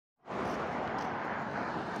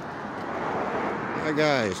Hi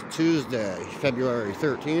guys, Tuesday, February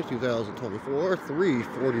 13th, 2024,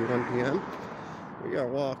 3:41 p.m. We are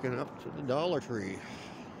walking up to the Dollar Tree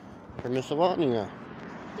for Miss Yvonne. Today,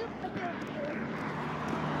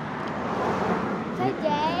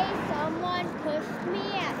 someone pushed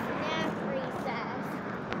me at snack recess.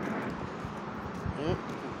 Yep.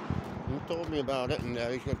 You told me about it, and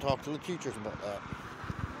he's going to talk to the teachers about that.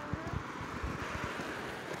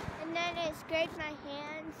 And then it scraped my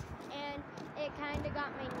hands, and it kind of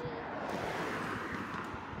got my knee.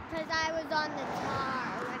 Because I was on the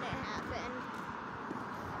tar when it happened.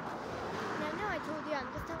 No, I told you, I'm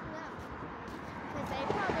just telling them. Because they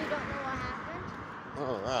probably don't know what happened.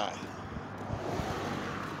 Alright.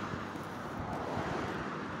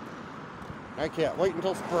 I can't wait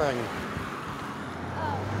until spring.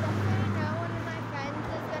 Oh, just so you know, one of my friends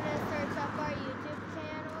is going to search up our YouTube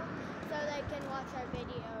channel so they can watch our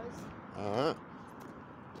videos. Uh-huh.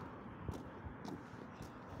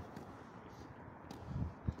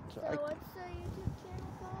 So what's the YouTube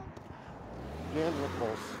channel called?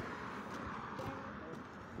 Nichols.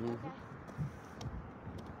 Okay.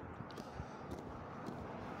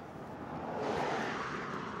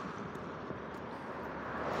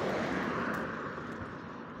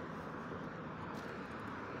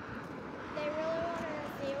 They really wanted to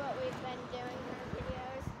see what we've been doing in our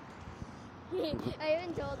videos. I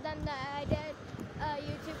even told them that I did a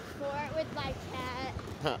YouTube sport with my cat.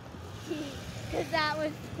 Huh. Because that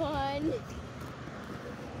was fun.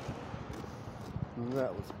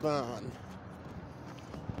 That was fun.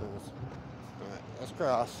 Alright, let's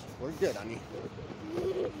cross. We're good, honey.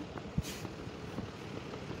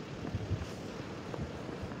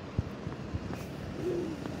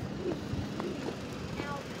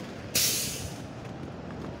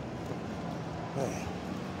 Hey.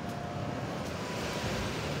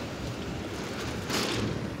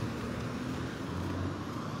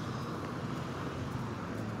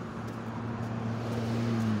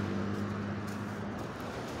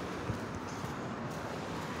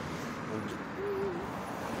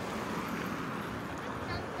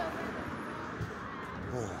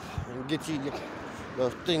 And get you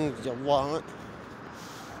those things you want.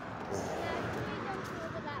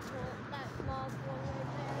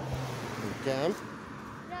 Okay.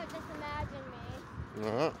 No, just imagine me.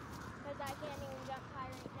 Uh-huh. Because I can't even jump high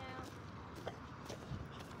right now.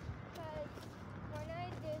 Because when I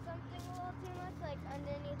do something a little too much, like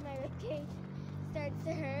underneath my ribcage starts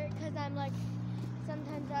to hurt because I'm like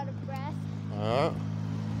sometimes out of breath. Uh-huh.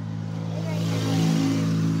 And right now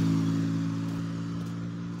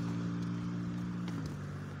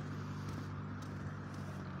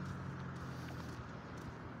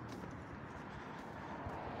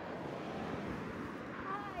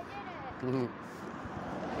Mm-hmm.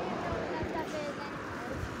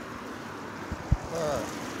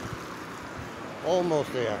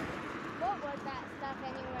 Almost there. What was that stuff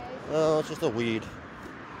anyways? Oh, it's just a weed.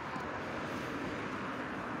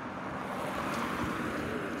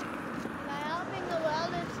 Am I helping the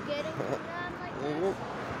welders getting done like this?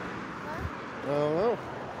 Huh? I don't know.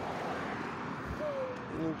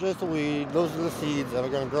 Just a weed. Those are the seeds that are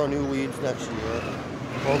going to grow new weeds next year.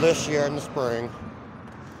 Well, this year in the spring.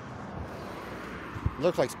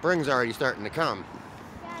 Looks like spring's already starting to come.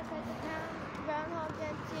 Yeah, because the groundhog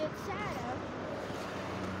didn't see its shadow.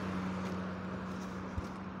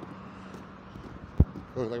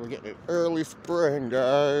 Looks like we're getting an early spring,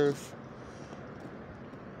 guys.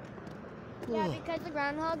 Yeah, because the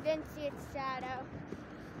groundhog didn't see its shadow.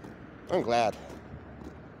 I'm glad.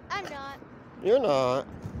 I'm not. You're not.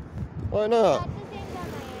 Why But not? at the same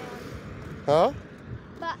time I am. Huh?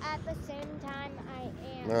 But at the same time I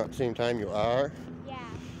am. No, at the same time you are?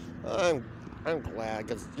 Yeah. I'm glad,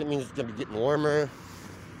 because it means it's going to be getting warmer.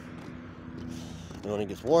 And when it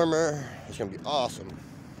gets warmer, it's going to be awesome.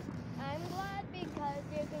 I'm glad because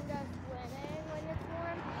you can go swimming when it's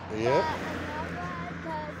warm. Yep. But I'm not glad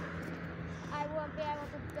because I won't be able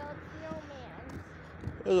to build snowman.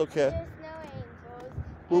 It's okay. There's snow angels.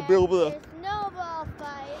 We'll be able to... There's snowball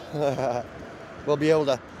fight. We'll be able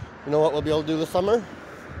to... You know what we'll be able to do this summer?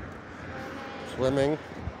 Swimming.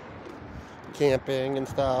 Camping and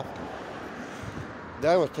stuff.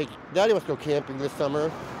 Daddy wants to go camping this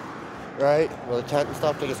summer. Right? With a tent and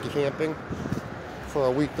stuff, take us camping for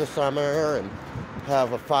a week this summer and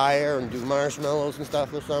have a fire and do marshmallows and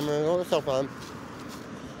stuff this summer. Oh, it's so fun.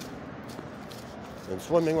 And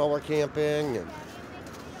swimming while we're camping. And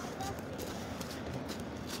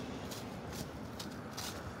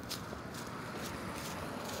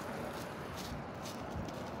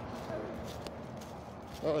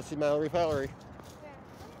oh, let's see Mallory Valerie.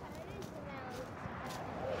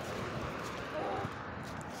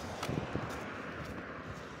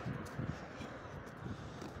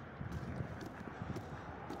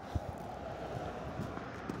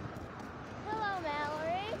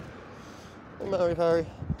 Mallory Valerie.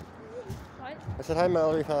 What? I said hi,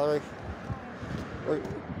 Mallory Valerie.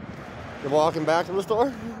 You're walking back to the store?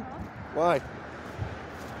 Why?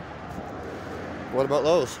 What about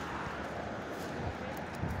those?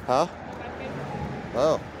 Huh?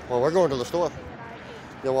 Oh, well, we're going to the store.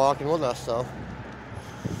 You're walking with us, so.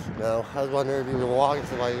 No, I was wondering if you were walking.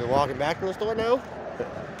 So, you're walking back to the store now? What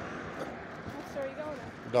store are you going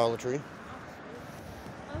to? Dollar Tree.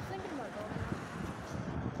 I was thinking about going there.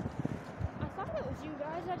 I thought it was you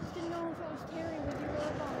guys. I just didn't know if it was Terry with you or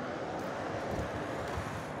Yvonne.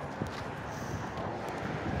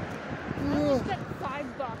 I just spent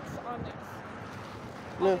 $5 on this.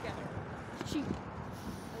 All together. Cheap.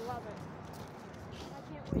 I love it. I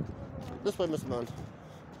can't wait to live alone. This way, Miss Mon.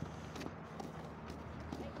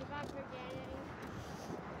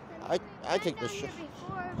 I take the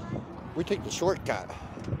we take the shortcut.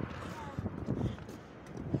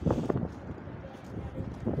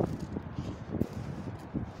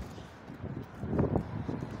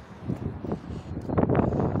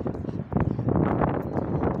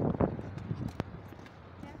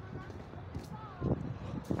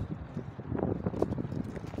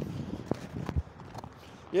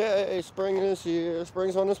 Yay, spring is here,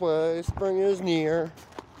 spring's on its way, spring is near.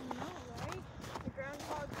 I know, right? The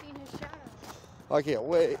groundhog's seen his shadow. I can't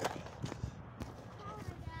wait. Oh my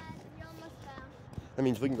God, you're almost down. That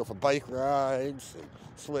means we can go for bike rides, and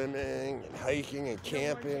swimming, and hiking, and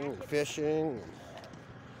camping, and fishing. And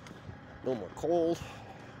no more cold.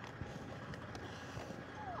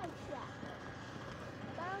 I like that.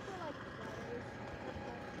 But I also like sweaters.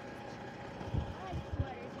 I like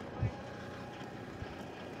sweaters more.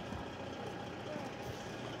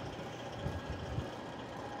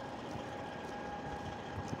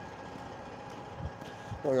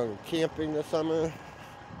 We're going to go camping this summer.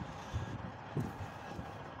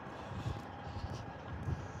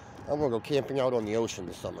 I'm going to go camping out on the ocean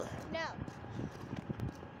this summer. No,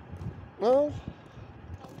 No?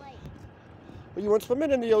 the lake. Well, you went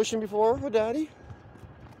swimming in the ocean before with Daddy?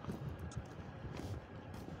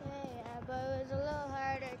 Yeah, but it was a little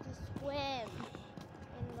harder to swim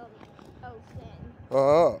in the ocean.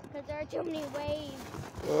 Oh. Because there are too many waves.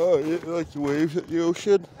 Oh, you like the waves at the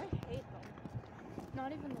ocean? I hate them.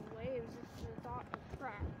 Not even the waves, it's the thought of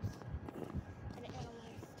cracks. And animals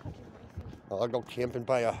touching my feet. I'll go camping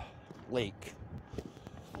by a lake.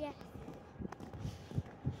 Yeah.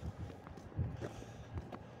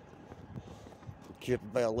 Camping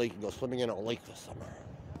by a lake and go swimming in a lake this summer.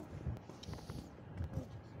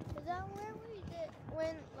 Is that where we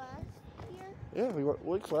went last year? Yeah, we went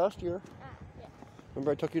lakes last year. Yeah.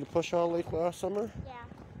 Remember I took you to Pushaw Lake last summer? Yeah.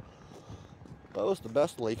 That was the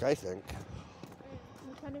best lake, I think.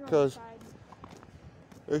 Depending on the 'Cause- side.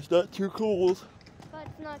 It's not too cold. But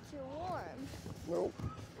it's not too warm. Nope.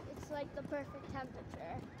 It's like the perfect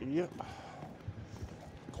temperature. Yep.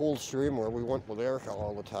 Cold Stream, where we went with Erica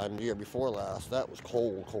all the time the year before last, that was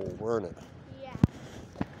cold, weren't it? Yeah.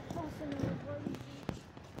 Also,